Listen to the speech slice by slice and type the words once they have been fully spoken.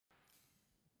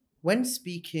When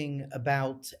speaking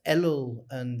about Elul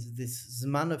and this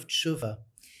Zman of Tshuva,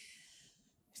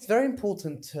 it's very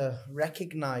important to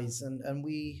recognize, and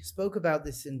we spoke about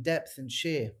this in depth and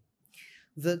share,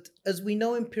 that as we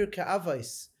know in Pirkei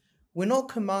Avos, we're not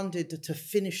commanded to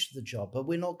finish the job, but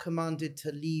we're not commanded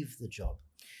to leave the job.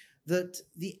 That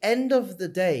the end of the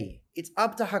day, it's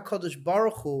up to HaKadosh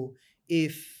Baruch Hu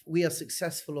if we are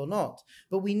successful or not.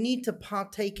 But we need to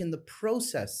partake in the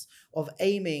process of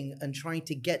aiming and trying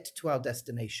to get to our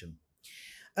destination.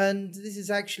 And this is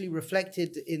actually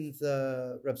reflected in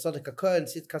the Reb Tzadok HaKohen,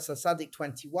 Tzidkas HaSadik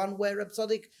 21, where Reb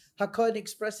Tzadok HaKohen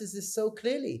expresses this so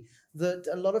clearly, that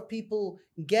a lot of people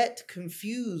get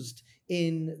confused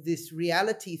in this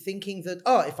reality, thinking that,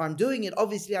 if I'm doing it,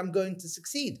 obviously I'm going to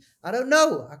succeed. I don't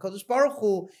know. HaKadosh Baruch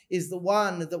Hu is the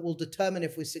one that will determine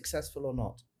if we're successful or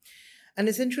not. And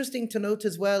it's interesting to note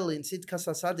as well in Tzidkas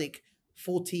HaSadik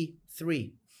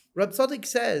 43, Reb Tzadok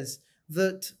says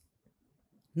that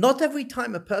not every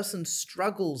time a person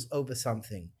struggles over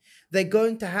something, they're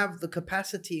going to have the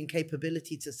capacity and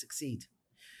capability to succeed.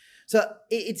 So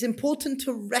it's important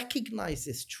to recognize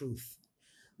this truth.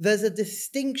 There's a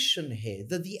distinction here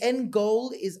that the end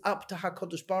goal is up to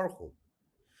HaKadosh Baruch Hu.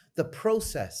 The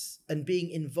process and being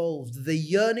involved, the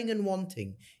yearning and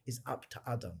wanting is up to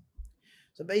Adam.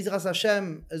 So Be'ezras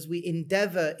Hashem, as we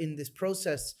endeavor in this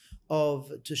process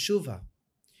of Teshuvah,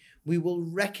 we will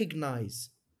recognize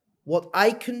what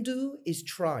I can do is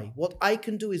try. What I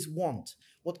can do is want.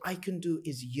 What I can do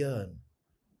is yearn.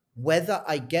 Whether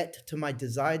I get to my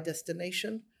desired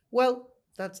destination, well,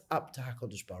 that's up to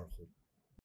HaKadosh Baruch Hu.